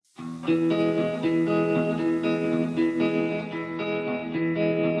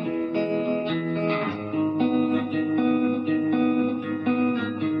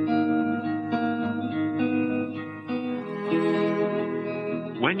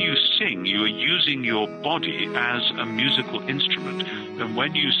When you sing, you are using your body as a musical instrument. And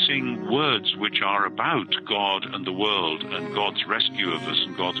when you sing words which are about God and the world and God's rescue of us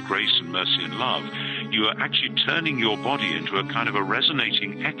and God's grace and mercy and love, you are actually turning your body into a kind of a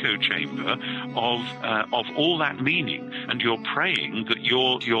resonating echo chamber of all that meaning. And you're praying that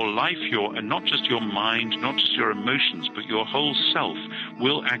your life, and not just your mind, not just your emotions, but your whole self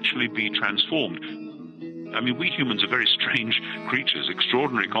will actually be transformed. I mean, we humans are very strange creatures,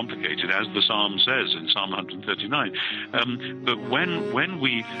 extraordinarily complicated, as the Psalm says in Psalm 139. But when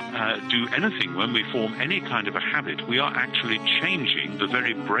we do anything, when we form any kind of a habit, we are actually changing the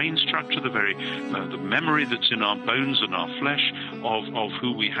very brain structure, the memory that's in our bones and our flesh of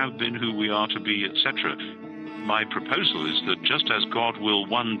who we have been, who we are to be, etc. My proposal is that just as God will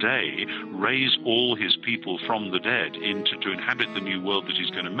one day raise all his people from the dead to inhabit the new world that he's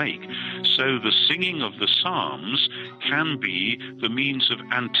going to make, so the singing of the Psalms can be the means of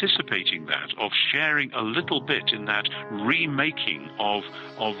anticipating that, of sharing a little bit in that remaking of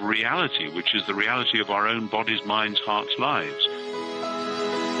reality, which is the reality of our own bodies, minds, hearts, lives.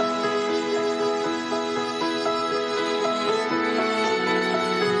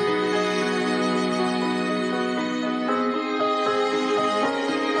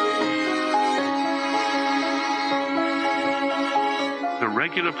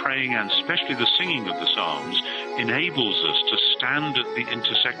 Regular praying, and especially the singing of the Psalms, enables us to stand at the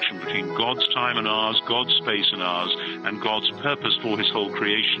intersection between God's time and ours, God's space and ours, and God's purpose for his whole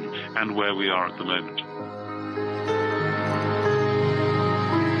creation and where we are at the moment.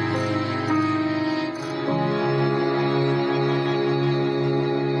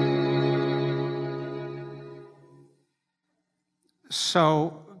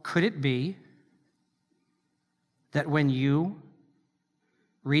 So, could it be that when you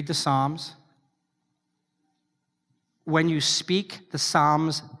read the Psalms, when you speak the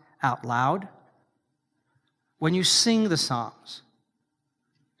Psalms out loud, when you sing the Psalms,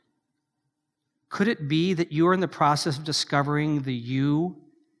 could it be that you are in the process of discovering the you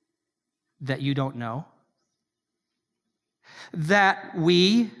that you don't know? That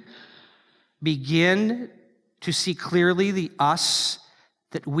we begin to see clearly the us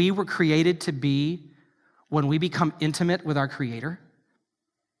that we were created to be when we become intimate with our Creator?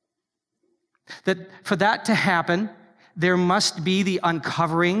 That for that to happen, there must be the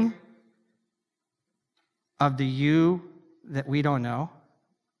uncovering of the you that we don't know.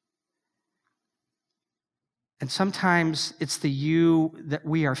 And sometimes it's the you that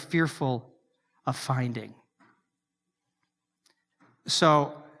we are fearful of finding.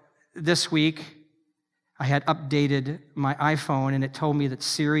 So this week, I had updated my iPhone and it told me that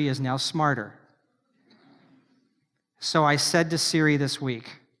Siri is now smarter. So I said to Siri this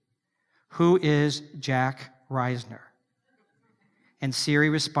week, "Who is Jack Reisner?" And Siri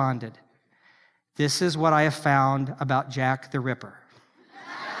responded, "This is what I have found about Jack the Ripper."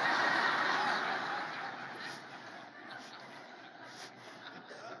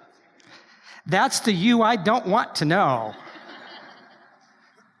 That's the you I don't want to know.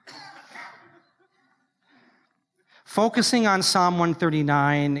 Focusing on Psalm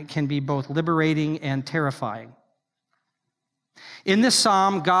 139 can be both liberating and terrifying. In this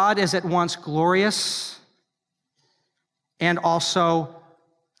psalm, God is at once glorious and also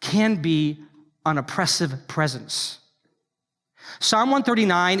can be an oppressive presence. Psalm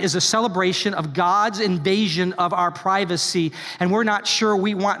 139 is a celebration of God's invasion of our privacy, and we're not sure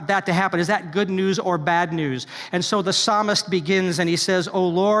we want that to happen. Is that good news or bad news? And so the psalmist begins and he says, "O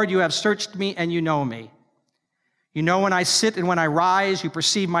Lord, you have searched me and you know me. You know when I sit and when I rise, you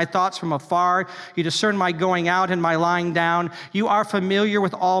perceive my thoughts from afar. You discern my going out and my lying down. You are familiar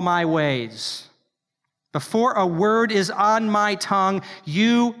with all my ways. Before a word is on my tongue,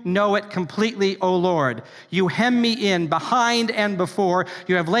 you know it completely, O Lord. You hem me in behind and before.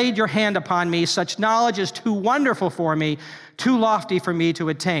 You have laid your hand upon me. Such knowledge is too wonderful for me, too lofty for me to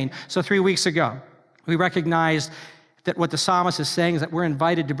attain." So 3 weeks ago, we recognized that what the psalmist is saying is that we're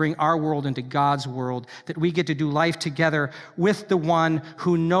invited to bring our world into God's world, that we get to do life together with the one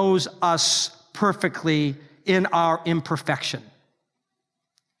who knows us perfectly in our imperfection.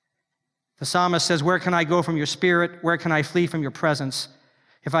 The psalmist says, "Where can I go from your spirit? Where can I flee from your presence?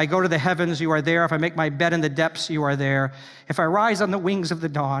 If I go to the heavens, you are there. If I make my bed in the depths, you are there. If I rise on the wings of the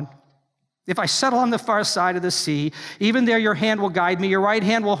dawn, If I settle on the far side of the sea, even there your hand will guide me, your right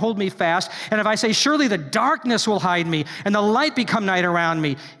hand will hold me fast. And if I say, surely the darkness will hide me, and the light become night around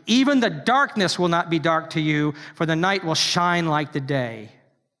me, even the darkness will not be dark to you, for the night will shine like the day.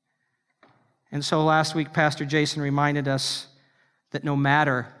 And so last week, Pastor Jason reminded us that no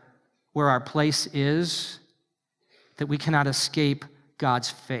matter where our place is, that we cannot escape God's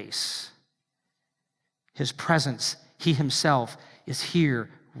face. His presence, he himself, is here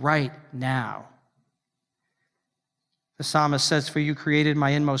right now. The psalmist says, for you created my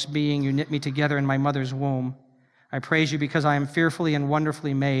inmost being, you knit me together in my mother's womb. I praise you because I am fearfully and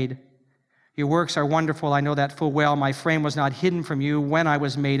wonderfully made. Your works are wonderful, I know that full well. My frame was not hidden from you when I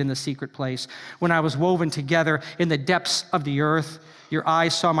was made in the secret place. When I was woven together in the depths of the earth, your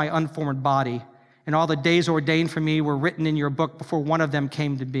eyes saw my unformed body, and all the days ordained for me were written in your book before one of them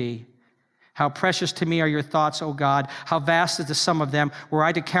came to be. How precious to me are your thoughts, O God. How vast is the sum of them. Were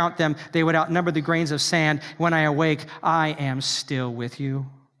I to count them, they would outnumber the grains of sand. When I awake, I am still with you.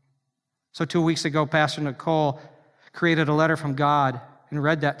 So 2 weeks ago, Pastor Nicole created a letter from God and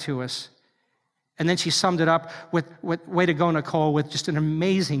read that to us. And then she summed it up with way to go, Nicole, with just an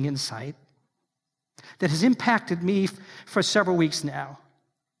amazing insight that has impacted me for several weeks now.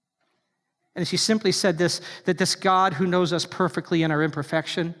 And she simply said this, that this God who knows us perfectly in our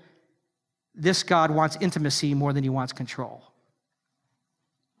imperfection, this God wants intimacy more than he wants control.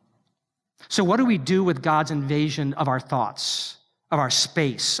 So what do we do with God's invasion of our thoughts, of our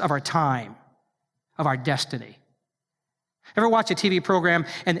space, of our time, of our destiny? Ever watch a TV program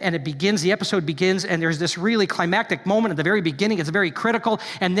and it begins, the episode begins, and there's this really climactic moment at the very beginning, it's very critical,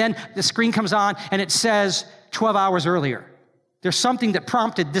 and then the screen comes on and it says 12 hours earlier. There's something that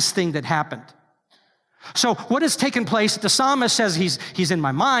prompted this thing that happened. So what has taken place? The psalmist says he's in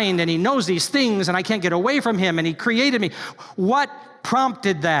my mind and he knows these things and I can't get away from him and he created me. What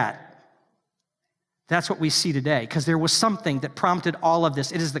prompted that? That's what we see today, because there was something that prompted all of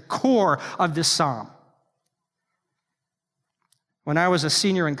this. It is the core of this psalm. When I was a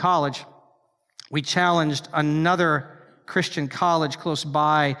senior in college, we challenged another Christian college close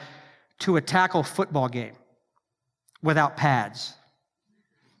by to a tackle football game without pads.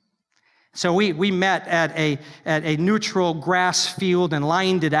 So we met at a neutral grass field and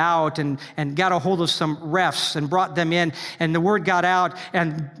lined it out and got a hold of some refs and brought them in, and the word got out,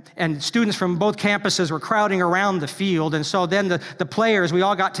 and students from both campuses were crowding around the field. And so then the players, we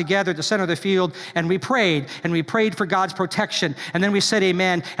all got together at the center of the field and we prayed for God's protection, and then we said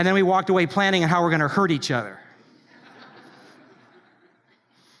amen, and then we walked away planning on how we're going to hurt each other.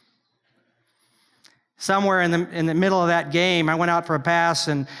 Somewhere in the middle of that game, I went out for a pass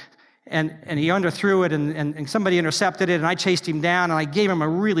and he underthrew it, and somebody intercepted it, and I chased him down, and I gave him a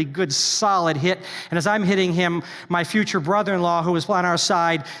really good, solid hit. And as I'm hitting him, my future brother-in-law, who was on our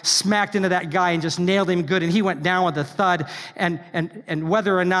side, smacked into that guy and just nailed him good, and he went down with a thud. And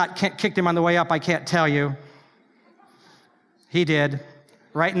whether or not kicked him on the way up, I can't tell you. He did,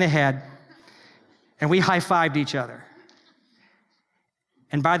 right in the head. And we high-fived each other.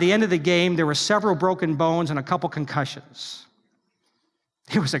 And by the end of the game, there were several broken bones and a couple concussions.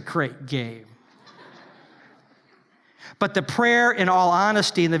 It was a great game. But the prayer, in all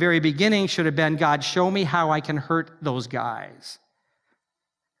honesty, in the very beginning should have been, God, show me how I can hurt those guys.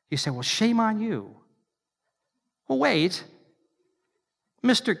 You say, well, shame on you. Well, wait.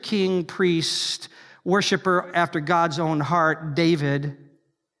 Mr. King, priest, worshiper after God's own heart, David,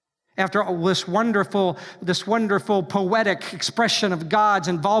 after this wonderful poetic expression of God's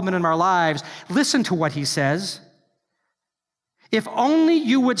involvement in our lives, listen to what he says. If only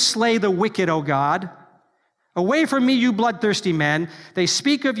you would slay the wicked, O God. Away from me, you bloodthirsty men. They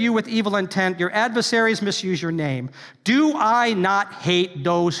speak of you with evil intent. Your adversaries misuse your name. Do I not hate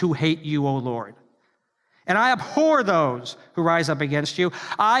those who hate you, O Lord? And I abhor those who rise up against you.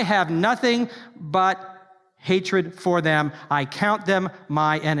 I have nothing but hatred for them. I count them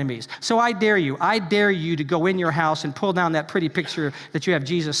my enemies. So I dare you to go in your house and pull down that pretty picture that you have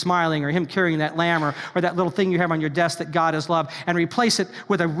Jesus smiling, or him carrying that lamb, or that little thing you have on your desk that God is love, and replace it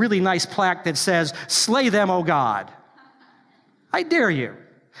with a really nice plaque that says, slay them, O God. I dare you.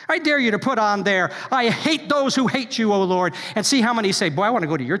 I dare you to put on there, I hate those who hate you, O Lord, and see how many say, boy, I want to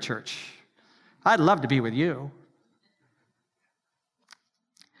go to your church. I'd love to be with you.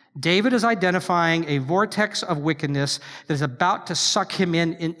 David is identifying a vortex of wickedness that is about to suck him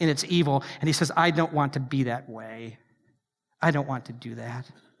in its evil, and he says, I don't want to be that way. I don't want to do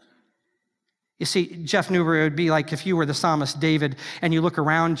that. You see, Jeff Newberry, it would be like if you were the psalmist David, and you look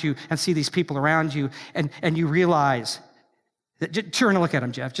around you and see these people around you, and you realize that, turn and look at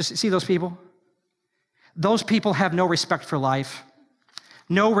them, Jeff. Just see those people? Those people have no respect for life,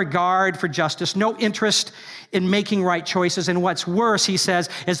 no regard for justice, no interest in making right choices. And what's worse, he says,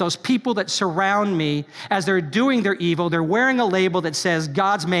 is those people that surround me, as they're doing their evil, they're wearing a label that says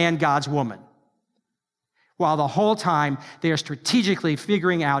God's man, God's woman. While the whole time they are strategically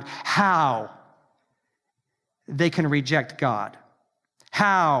figuring out how they can reject God,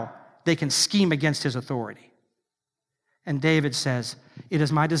 how they can scheme against his authority. And David says, it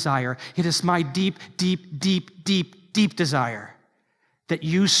is my desire, it is my deep, deep, deep, deep, deep desire that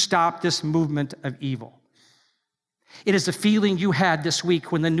you stop this movement of evil. It is the feeling you had this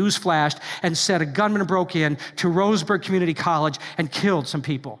week when the news flashed and said a gunman broke in to Roseburg Community College and killed some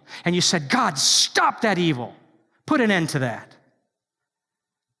people. And you said, God, stop that evil. Put an end to that.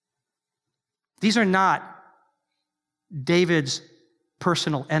 These are not David's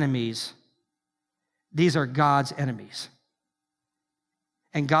personal enemies. These are God's enemies.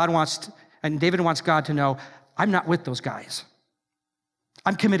 And David wants God to know, I'm not with those guys.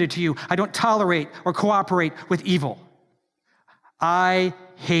 I'm committed to you. I don't tolerate or cooperate with evil. I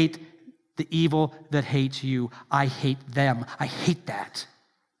hate the evil that hates you. I hate them. I hate that.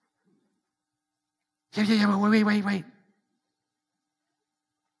 Yeah, wait.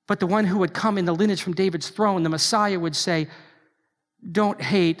 But the one who would come in the lineage from David's throne, the Messiah, would say, don't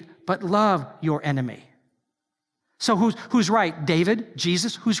hate, but love your enemy. So who's right? David?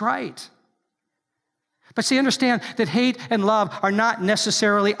 Jesus? Who's right? But see, understand that hate and love are not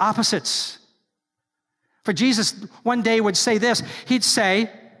necessarily opposites. For Jesus one day would say this. He'd say,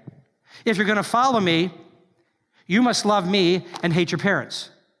 if you're going to follow me, you must love me and hate your parents.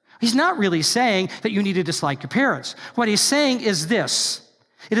 He's not really saying that you need to dislike your parents. What he's saying is this.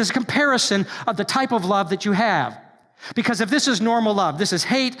 It is a comparison of the type of love that you have. Because if this is normal love, this is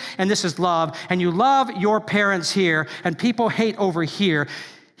hate and this is love, and you love your parents here and people hate over here,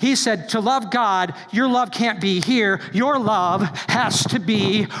 he said, to love God, your love can't be here. Your love has to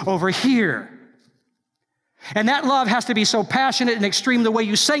be over here. And that love has to be so passionate and extreme, the way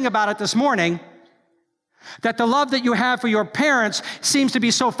you sang about it this morning, that the love that you have for your parents seems to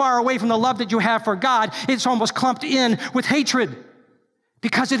be so far away from the love that you have for God, it's almost clumped in with hatred,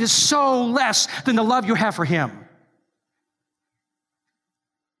 because it is so less than the love you have for him.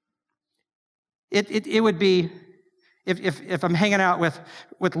 It would be, if I'm hanging out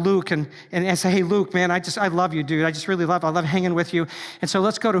with Luke and I say, hey, Luke, man, I love you, dude. I love hanging with you. And so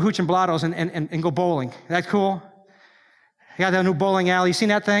let's go to Hooch and Blotto's and go bowling. Is that cool? I got that new bowling alley. You seen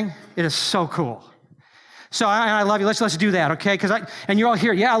that thing? It is so cool. So I love you. Let's do that, okay? And you're all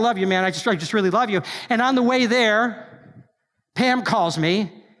here. Yeah, I love you, man. I just really love you. And on the way there, Pam calls me,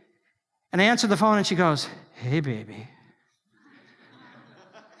 and I answer the phone, and she goes, hey, baby.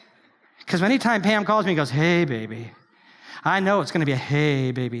 Because anytime Pam calls me and goes, hey, baby, I know it's going to be a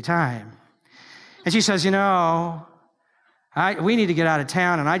hey, baby time. And she says, we need to get out of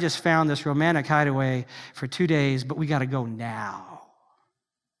town, and I just found this romantic hideaway for 2 days, but we got to go now.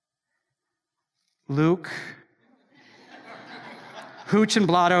 Luke, Hooch and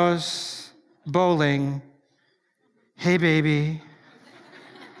Blotto's, bowling, hey, baby,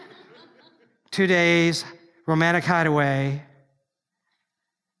 2 days, romantic hideaway.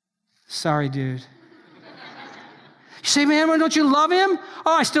 Sorry, dude. You say, man, don't you love him?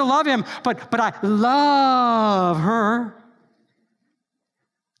 Oh, I still love him, but I love her.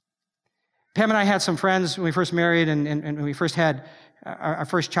 Pam and I had some friends when we first married and we first had our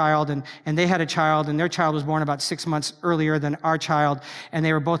first child, and they had a child, and their child was born about 6 months earlier than our child, and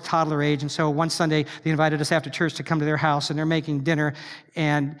they were both toddler age. And so one Sunday, they invited us after church to come to their house, and they're making dinner,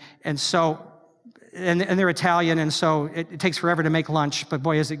 and they're Italian, and so it takes forever to make lunch, but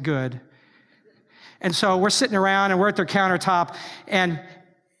boy, is it good. And so we're sitting around, and we're at their countertop, and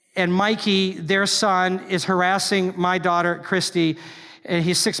Mikey, their son, is harassing my daughter, Christy, and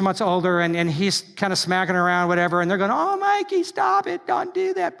he's 6 months older, and he's kind of smacking around, whatever, and they're going, oh, Mikey, stop it. Don't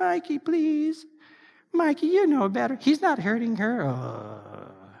do that, Mikey, please. Mikey, you know better. He's not hurting her. Oh.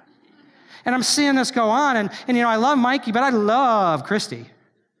 And I'm seeing this go on, and I love Mikey, but I love Christy.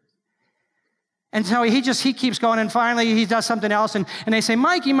 And so he keeps going, and finally he does something else, and they say,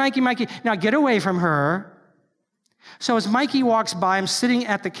 Mikey, now get away from her. So as Mikey walks by, I'm sitting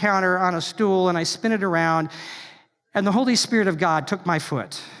at the counter on a stool, and I spin it around, and the Holy Spirit of God took my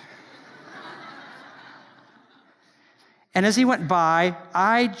foot. And as he went by,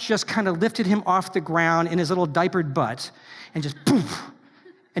 I just kind of lifted him off the ground in his little diapered butt, and just poof.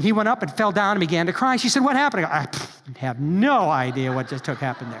 And he went up and fell down and began to cry. She said, what happened? I have no idea what just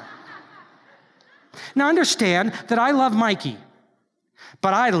happened there. Now understand that I love Mikey,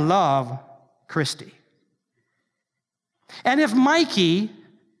 but I love Christy. And if Mikey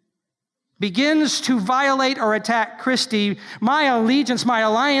begins to violate or attack Christy, my allegiance, my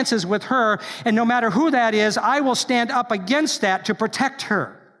alliance is with her, and no matter who that is, I will stand up against that to protect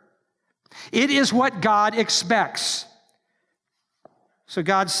her. It is what God expects. So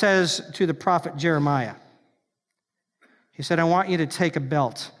God says to the prophet Jeremiah, he said, I want you to take a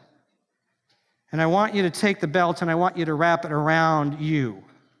belt, and I want you to take the belt, and I want you to wrap it around you,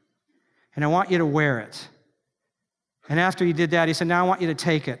 and I want you to wear it. And after he did that, he said, now I want you to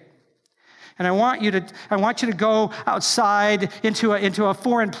take it. And I want you to go outside into a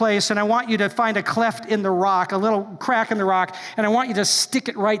foreign place, and I want you to find a cleft in the rock, a little crack in the rock, and I want you to stick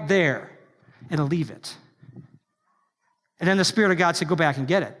it right there and leave it. And then the Spirit of God said, go back and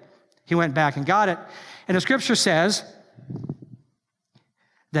get it. He went back and got it. And the scripture says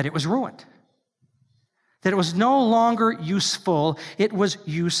that it was ruined, that it was no longer useful, it was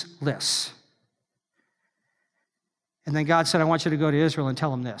useless. And then God said, I want you to go to Israel and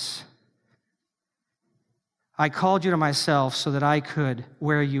tell them this. I called you to myself so that I could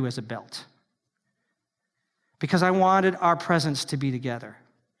wear you as a belt, because I wanted our presence to be together.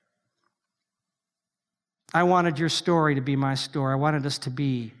 I wanted your story to be my story. I wanted us to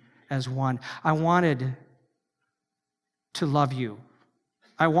be as one. I wanted to love you.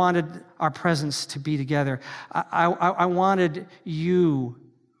 I wanted our presence to be together. I wanted you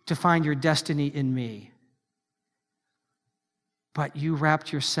to find your destiny in me. But you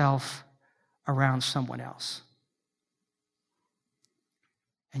wrapped yourself around someone else.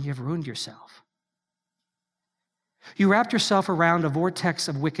 And you've ruined yourself. You wrapped yourself around a vortex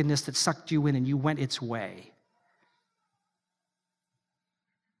of wickedness that sucked you in and you went its way.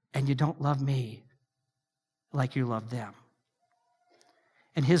 And you don't love me like you love them.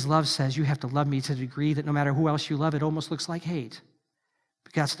 And his love says you have to love me to the degree that no matter who else you love, it almost looks like hate.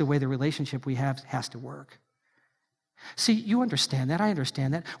 Because that's the way the relationship we have has to work. See, you understand that. I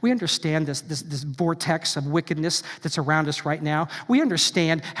understand that. We understand this vortex of wickedness that's around us right now. We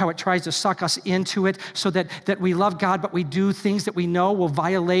understand how it tries to suck us into it so that we love God, but we do things that we know will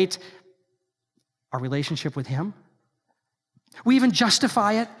violate our relationship with him. We even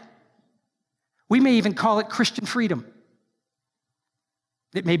justify it. We may even call it Christian freedom.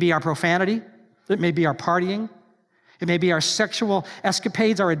 It may be our profanity. It may be our partying. It may be our sexual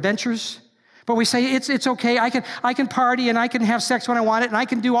escapades, our adventures. But we say, it's okay, I can party and I can have sex when I want it and I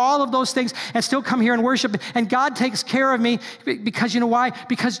can do all of those things and still come here and worship. And God takes care of me because you know why?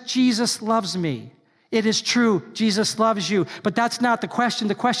 Because Jesus loves me. It is true, Jesus loves you. But that's not the question.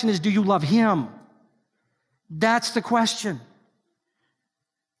 The question is, do you love him? That's the question.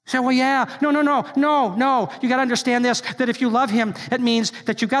 Say, well, yeah, no. You got to understand this, that if you love him, it means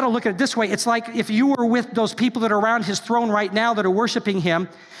that you got to look at it this way. It's like if you were with those people that are around his throne right now that are worshiping him,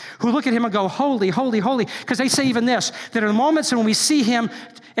 who look at him and go, holy, holy, holy. Because they say even this, that in the moments when we see him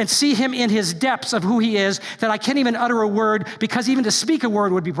and see him in his depths of who he is, that I can't even utter a word, because even to speak a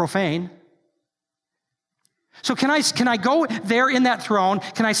word would be profane. So can I go there in that throne?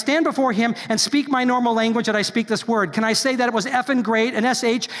 Can I stand before him and speak my normal language that I speak this word? Can I say that it was effing great and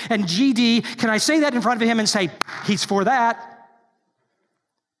SH and GD? Can I say that in front of him and say, he's for that?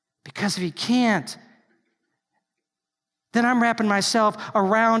 Because if he can't, then I'm wrapping myself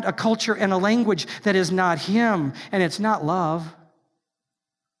around a culture and a language that is not him, and it's not love.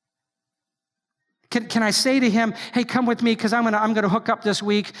 Can I say to him, hey, come with me because I'm gonna hook up this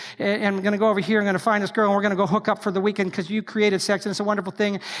week, and I'm going to go over here, I'm going to find this girl, and we're going to go hook up for the weekend because you created sex, and it's a wonderful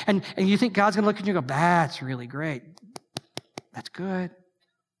thing, and you think God's going to look at you and go, that's really great. That's good.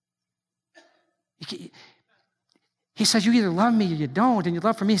 He says, you either love me or you don't, and your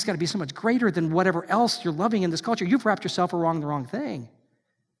love for me has got to be so much greater than whatever else you're loving in this culture. You've wrapped yourself around the wrong thing.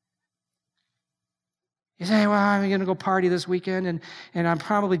 You say, well, I'm going to go party this weekend, and I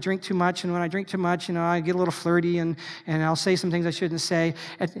probably drink too much, and when I drink too much, I get a little flirty, and I'll say some things I shouldn't say.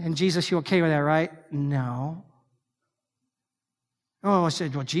 And Jesus, you okay with that, right? No. Oh, I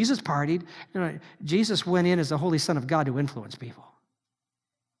said, well, Jesus partied. Jesus went in as the Holy Son of God to influence people.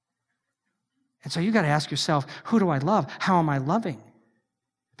 And so you got to ask yourself, who do I love? How am I loving?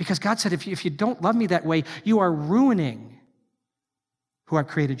 Because God said, if you don't love me that way, you are ruining who I've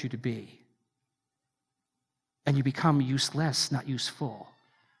created you to be. And you become useless, not useful.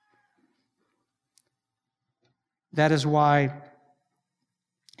 That is why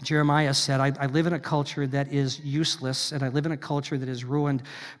Jeremiah said, I live in a culture that is useless, and I live in a culture that is ruined,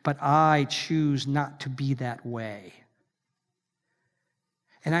 but I choose not to be that way.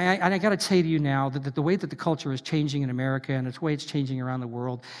 And I got to say to you now that the way that the culture is changing in America and the way it's changing around the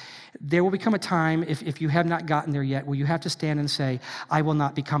world, there will become a time, if you have not gotten there yet, where you have to stand and say, I will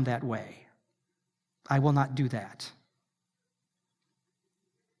not become that way. I will not do that.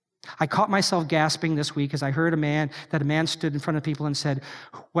 I caught myself gasping this week as I heard a man stood in front of people and said,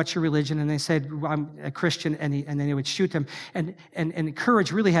 "What's your religion?" And they said, "I'm a Christian," and then they would shoot them. And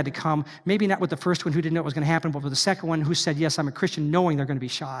courage really had to come, maybe not with the first one who didn't know what was going to happen, but with the second one who said, "Yes, I'm a Christian," knowing they're going to be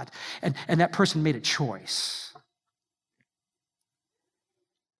shot. And that person made a choice.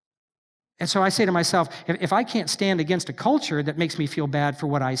 And so I say to myself, if I can't stand against a culture that makes me feel bad for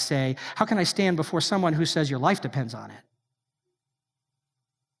what I say, how can I stand before someone who says your life depends on it?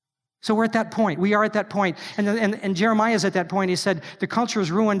 So we're at that point. We are at that point. And Jeremiah is at that point. He said, the culture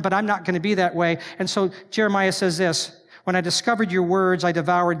is ruined, but I'm not going to be that way. And so Jeremiah says this, when I discovered your words, I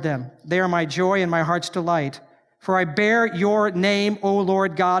devoured them. They are my joy and my heart's delight. For I bear your name, O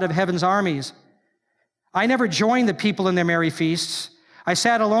Lord God of heaven's armies. I never joined the people in their merry feasts. I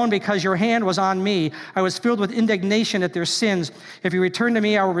sat alone because your hand was on me. I was filled with indignation at their sins. If you return to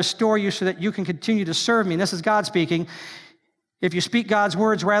me, I will restore you so that you can continue to serve me. And this is God speaking. If you speak God's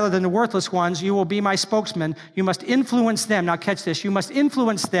words rather than the worthless ones, you will be my spokesman. You must influence them. Now catch this. You must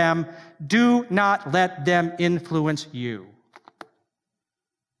influence them. Do not let them influence you.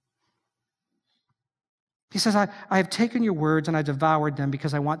 He says, I have taken your words and I devoured them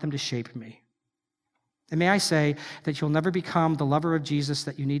because I want them to shape me. And may I say that you'll never become the lover of Jesus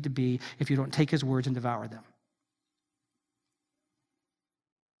that you need to be if you don't take his words and devour them.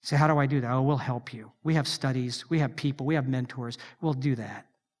 Say, how do I do that? Oh, we'll help you. We have studies, we have people, we have mentors. We'll do that.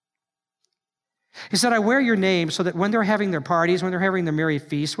 He said, I wear your name so that when they're having their parties, when they're having their merry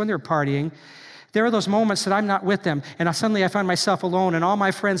feasts, when they're partying, there are those moments that I'm not with them, and suddenly I find myself alone, and all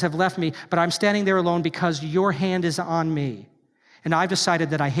my friends have left me, but I'm standing there alone because your hand is on me. And I've decided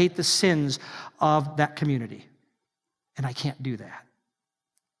that I hate the sins of that community, and I can't do that.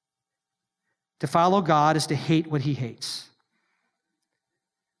 To follow God is to hate what he hates.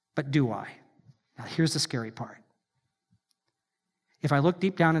 But do I? Now, here's the scary part. If I look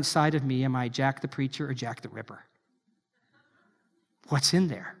deep down inside of me, am I Jack the Preacher or Jack the Ripper? What's in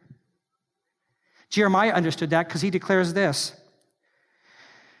there? Jeremiah understood that because he declares this.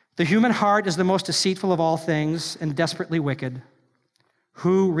 The human heart is the most deceitful of all things and desperately wicked.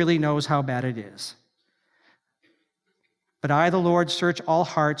 Who really knows how bad it is? But I, the Lord, search all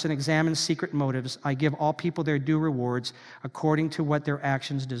hearts and examine secret motives. I give all people their due rewards according to what their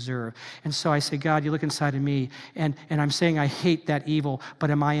actions deserve. And so I say, God, you look inside of me, and I'm saying I hate that evil, but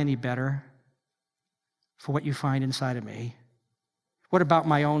am I any better for what you find inside of me? What about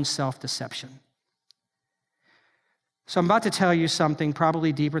my own self-deception? So I'm about to tell you something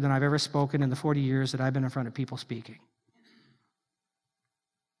probably deeper than I've ever spoken in the 40 years that I've been in front of people speaking.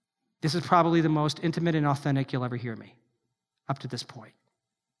 This is probably the most intimate and authentic you'll ever hear me. Up to this point.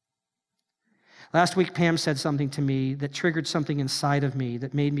 Last week, Pam said something to me that triggered something inside of me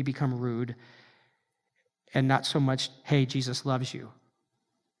that made me become rude and not so much, hey, Jesus loves you.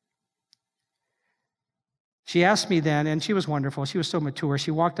 She asked me then, and she was wonderful. She was so mature.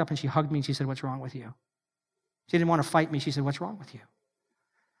 She walked up and she hugged me and she said, what's wrong with you? She didn't want to fight me. She said, what's wrong with you?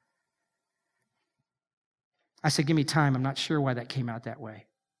 I said, give me time. I'm not sure why that came out that way.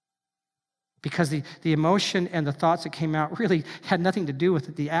 Because the emotion and the thoughts that came out really had nothing to do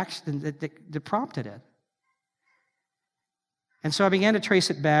with the action that prompted it. And so I began to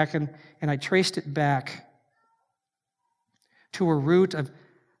trace it back, and I traced it back to a root of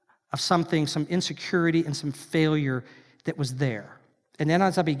something, some insecurity and some failure that was there. And then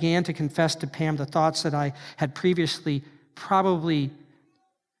as I began to confess to Pam the thoughts that I had previously probably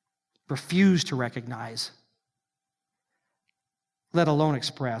refused to recognize, let alone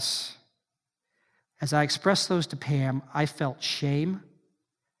express, as I expressed those to Pam, I felt shame,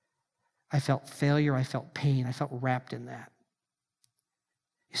 I felt failure, I felt pain, I felt wrapped in that.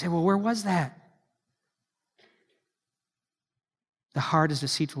 You say, well, where was that? The heart is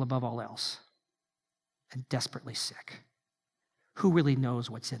deceitful above all else and desperately sick. Who really knows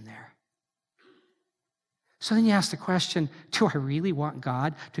what's in there? So then you ask the question, do I really want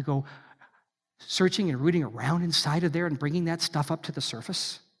God to go searching and rooting around inside of there and bringing that stuff up to the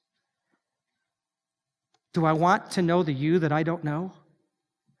surface? Do I want to know the you that I don't know?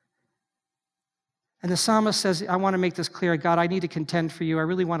 And the psalmist says, I want to make this clear. God, I need to contend for you. I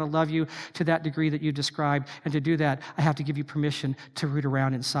really want to love you to that degree that you described. And to do that, I have to give you permission to root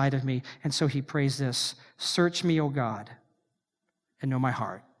around inside of me. And so he prays this, search me, O God, and know my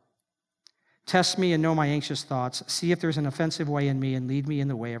heart. Test me and know my anxious thoughts. See if there's an offensive way in me and lead me in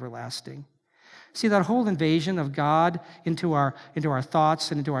the way everlasting. See, that whole invasion of God into our thoughts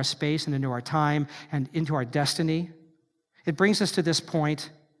and into our space and into our time and into our destiny, it brings us to this point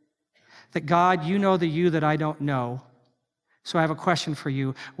that God, you know the you that I don't know. So I have a question for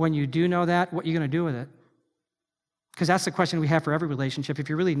you. When you do know that, what are you going to do with it? Because that's the question we have for every relationship. If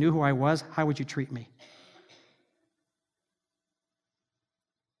you really knew who I was, how would you treat me?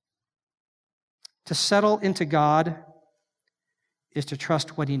 To settle into God is to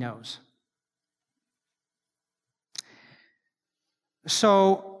trust what he knows.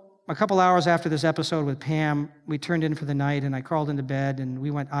 So a couple hours after this episode with Pam, we turned in for the night, and I crawled into bed, and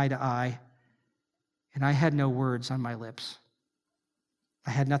we went eye to eye, and I had no words on my lips.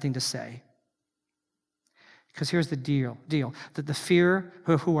 I had nothing to say. Because here's the deal, that the fear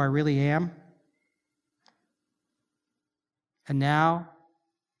of who I really am, and now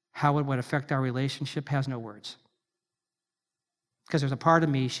how it would affect our relationship, has no words. Because there's a part of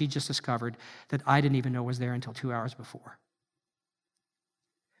me she just discovered that I didn't even know was there until 2 hours before.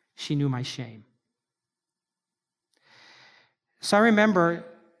 She knew my shame. So I remember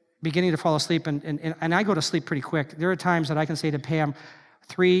beginning to fall asleep, and I go to sleep pretty quick. There are times that I can say to Pam,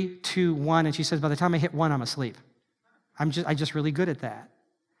 3, 2, 1, and she says, by the time I hit 1, I'm asleep. I'm just really good at that.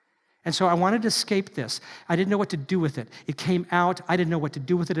 And so I wanted to escape this. I didn't know what to do with it. It came out. I didn't know what to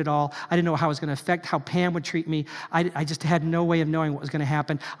do with it at all. I didn't know how it was going to affect how Pam would treat me. I just had no way of knowing what was going to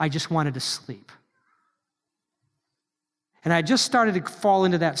happen. I just wanted to sleep. And I just started to fall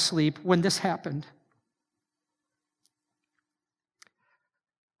into that sleep when this happened.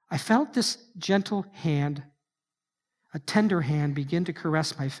 I felt this gentle hand, a tender hand, begin to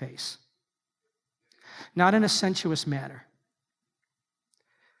caress my face. Not in a sensuous manner,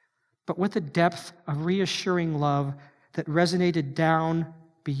 but with a depth of reassuring love that resonated down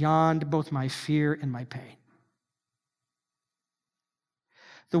beyond both my fear and my pain.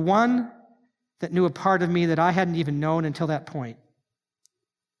 The one that knew a part of me that I hadn't even known until that point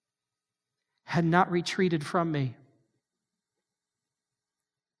had not retreated from me,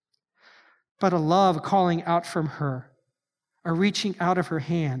 but a love calling out from her, a reaching out of her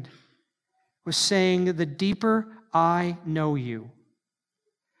hand, was saying, the deeper I know you,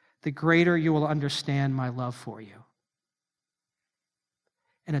 the greater you will understand my love for you.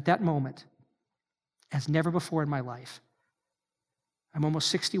 And at that moment, as never before in my life, I'm almost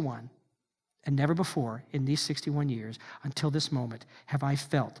 61, and never before in these 61 years, until this moment, have I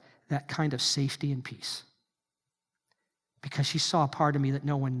felt that kind of safety and peace. Because she saw a part of me that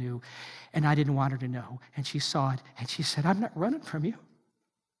no one knew, and I didn't want her to know. And she saw it, and she said, I'm not running from you.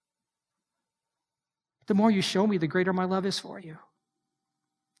 The more you show me, the greater my love is for you.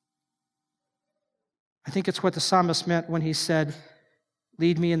 I think it's what the psalmist meant when he said,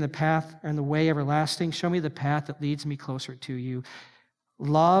 lead me in the path and the way everlasting. Show me the path that leads me closer to you.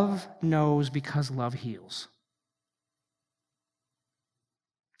 Love knows because love heals.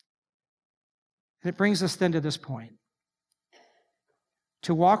 And it brings us then to this point.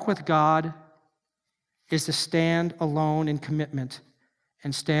 To walk with God is to stand alone in commitment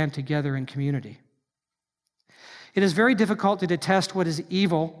and stand together in community. It is very difficult to detest what is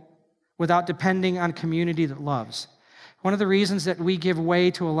evil without depending on community that loves. One of the reasons that we give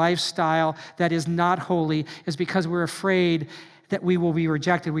way to a lifestyle that is not holy is because we're afraid that we will be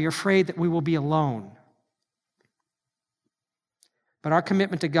rejected. We are afraid that we will be alone. But our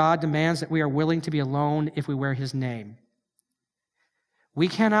commitment to God demands that we are willing to be alone if we wear his name. We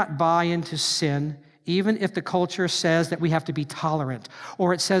cannot buy into sin, even if the culture says that we have to be tolerant,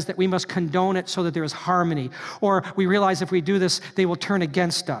 or it says that we must condone it so that there is harmony, or we realize if we do this, they will turn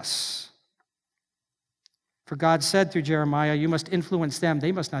against us. For God said through Jeremiah, you must influence them.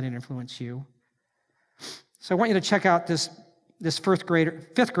 They must not influence you. So I want you to check out this fifth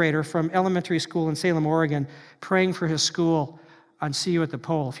grader from elementary school in Salem, Oregon, praying for his school on See You at the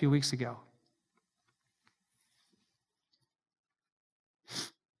Pole a few weeks ago.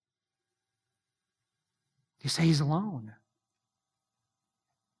 You say he's alone.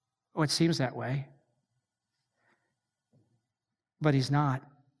 Oh, it seems that way. But he's not.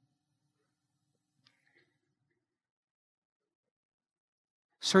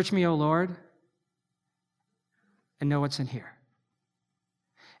 Search me, O Lord, and know what's in here.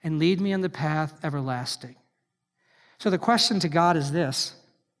 And lead me in the path everlasting. So the question to God is this.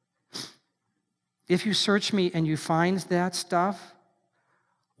 If you search me and you find that stuff,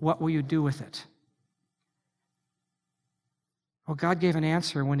 what will you do with it? Well, God gave an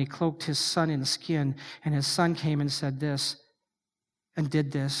answer when he cloaked his son in skin, and his son came and said this and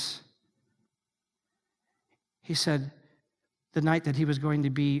did this. He said, the night that he was going to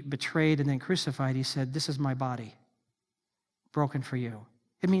be betrayed and then crucified, he said, this is my body, broken for you.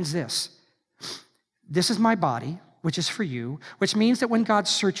 It means this. This is my body, which is for you, which means that when God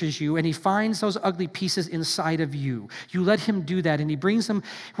searches you and he finds those ugly pieces inside of you, you let him do that and he brings them.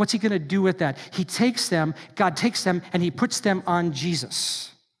 What's he going to do with that? God takes them and he puts them on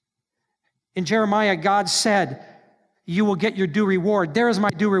Jesus. In Jeremiah, God said, you will get your due reward. There is my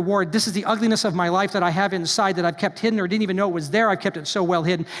due reward. This is the ugliness of my life that I have inside that I've kept hidden or didn't even know it was there. I've kept it so well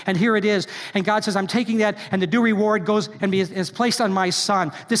hidden. And here it is. And God says, I'm taking that, and the due reward goes and is placed on my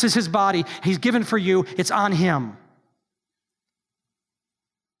son. This is his body. He's given for you. It's on him.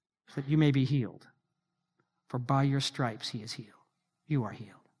 So that you may be healed. For by your stripes he is healed. You are healed.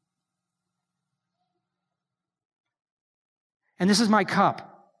 And this is my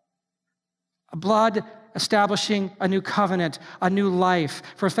cup. A blood establishing a new covenant, a new life.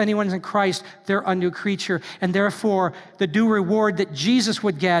 For if anyone's in Christ, they're a new creature. And therefore, the due reward that Jesus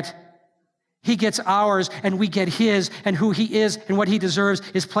would get, he gets ours, and we get his, and who he is and what he deserves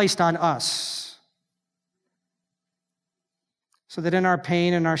is placed on us. So that in our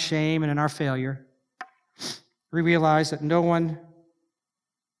pain and our shame and in our failure, we realize that the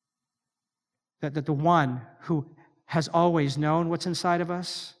one who has always known what's inside of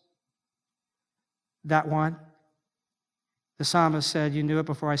us, that one. The psalmist said, you knew it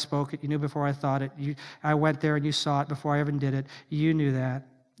before I spoke it. You knew before I thought it. I went there and you saw it before I even did it. You knew that.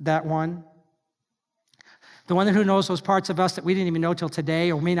 That one. The one who knows those parts of us that we didn't even know till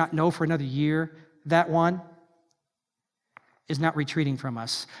today or may not know for another year. That one is not retreating from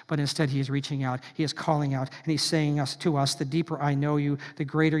us, but instead he is reaching out. He is calling out, and he's saying to us, the deeper I know you, the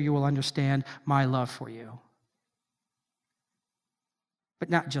greater you will understand my love for you. But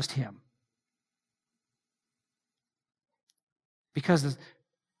not just him. Because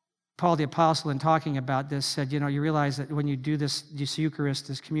Paul the Apostle, in talking about this, said, you realize that when you do this Eucharist,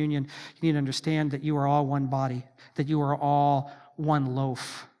 this communion, you need to understand that you are all one body, that you are all one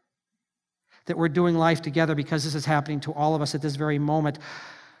loaf, that we're doing life together because this is happening to all of us at this very moment,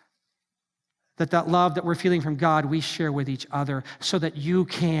 that love that we're feeling from God, we share with each other so that you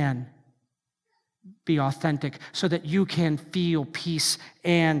can be authentic, so that you can feel peace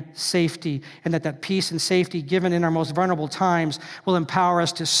and safety, and that peace and safety given in our most vulnerable times will empower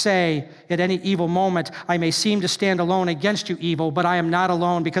us to say at any evil moment, I may seem to stand alone against you, evil, but I am not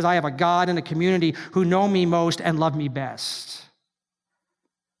alone because I have a God and a community who know me most and love me best.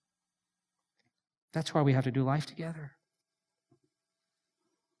 That's why we have to do life together.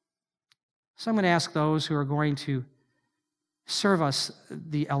 So I'm going to ask those who are going to serve us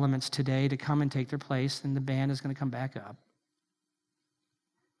the elements today to come and take their place, and the band is going to come back up.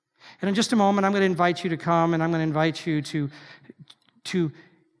 And in just a moment, I'm going to invite you to come, and I'm going to invite you to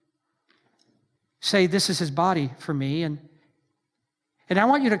say, this is his body for me. And I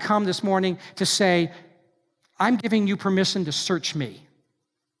want you to come this morning to say, I'm giving you permission to search me.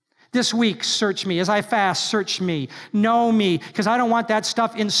 This week, search me. As I fast, search me. Know me, because I don't want that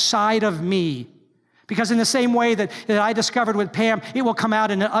stuff inside of me. Because in the same way that I discovered with Pam, it will come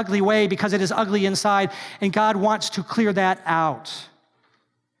out in an ugly way because it is ugly inside, and God wants to clear that out.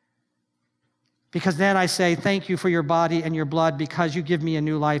 Because then I say, thank you for your body and your blood because you give me a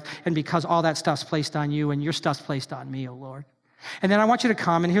new life and because all that stuff's placed on you and your stuff's placed on me, oh Lord. And then I want you to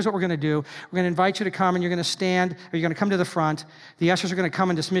come, and here's what we're going to do. We're going to invite you to come, and you're going to stand, or you're going to come to the front. The ushers are going to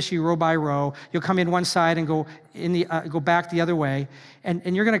come and dismiss you row by row. You'll come in one side and go back the other way.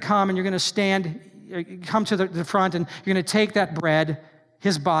 And you're going to come, and you're going to stand, come to the front, and you're going to take that bread,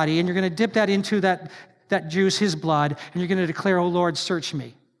 his body, and you're going to dip that into that juice, his blood, and you're going to declare, oh Lord, search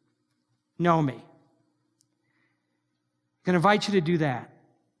me. Know me. I'm going to invite you to do that.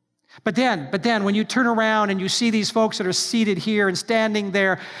 But then, when you turn around and you see these folks that are seated here and standing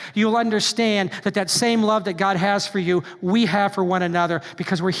there, you'll understand that same love that God has for you, we have for one another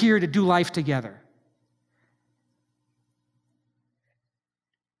because we're here to do life together.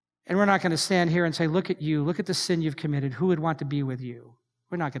 And we're not going to stand here and say, look at you, look at the sin you've committed. Who would want to be with you?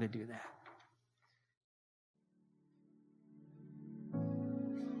 We're not going to do that.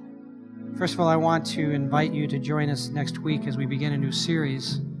 First of all, I want to invite you to join us next week as we begin a new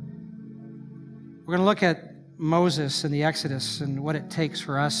series. We're going to look at Moses and the Exodus and what it takes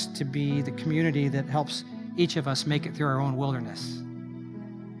for us to be the community that helps each of us make it through our own wilderness,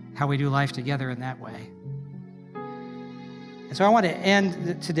 how we do life together in that way. And so I want to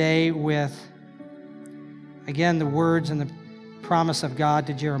end today with, again, the words and the promise of God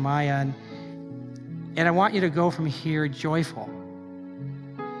to Jeremiah. And I want you to go from here joyful.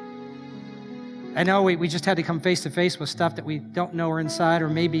 I know we just had to come face to face with stuff that we don't know are inside or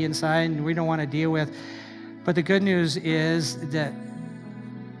may be inside and we don't want to deal with. But the good news is that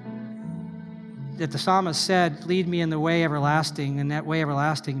the psalmist said, lead me in the way everlasting. And that way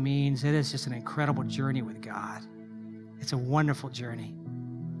everlasting means it is just an incredible journey with God. It's a wonderful journey.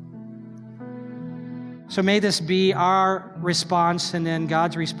 So may this be our response and then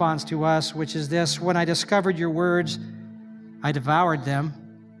God's response to us, which is this: when I discovered your words, I devoured them.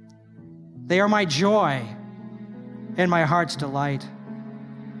 They are my joy. and my heart's delight.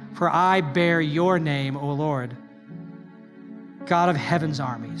 For I bear your name, O Lord, God of heaven's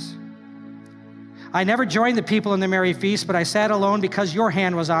armies. I never joined the people in the merry feast, but I sat alone because your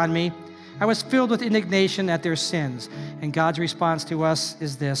hand was on me. I was filled with indignation at their sins. And God's response to us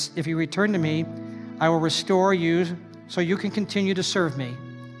is this: if you return to me, I will restore you so you can continue to serve me.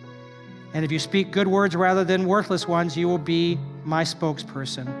 And if you speak good words rather than worthless ones, you will be my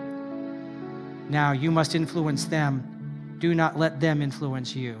spokesperson. Now you must influence them. Do not let them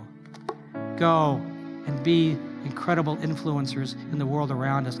influence you. Go and be incredible influencers in the world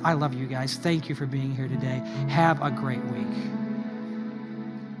around us. I love you guys. Thank you for being here today. Have a great week.